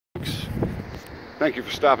Thank you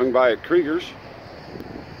for stopping by at Kriegers.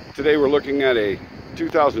 Today we're looking at a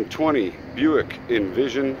 2020 Buick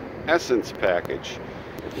Envision Essence package.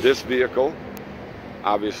 This vehicle,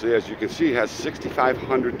 obviously, as you can see, has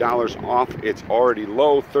 $6,500 off its already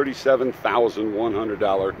low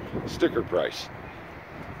 $37,100 sticker price.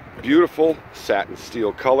 Beautiful satin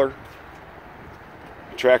steel color,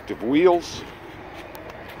 attractive wheels.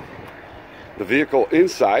 The vehicle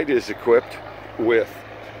inside is equipped with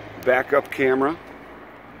backup camera,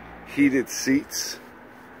 heated seats,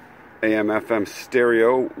 AM/FM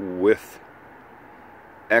stereo with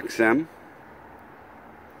XM,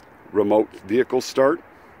 remote vehicle start,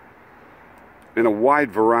 and a wide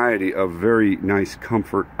variety of very nice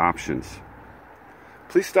comfort options.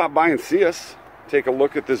 Please stop by and see us. Take a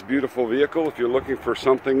look at this beautiful vehicle. If you're looking for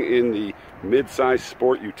something in the mid-size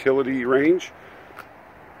sport utility range,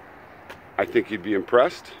 I think you'd be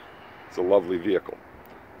impressed. It's a lovely vehicle.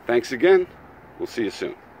 Thanks again. We'll see you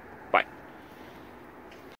soon.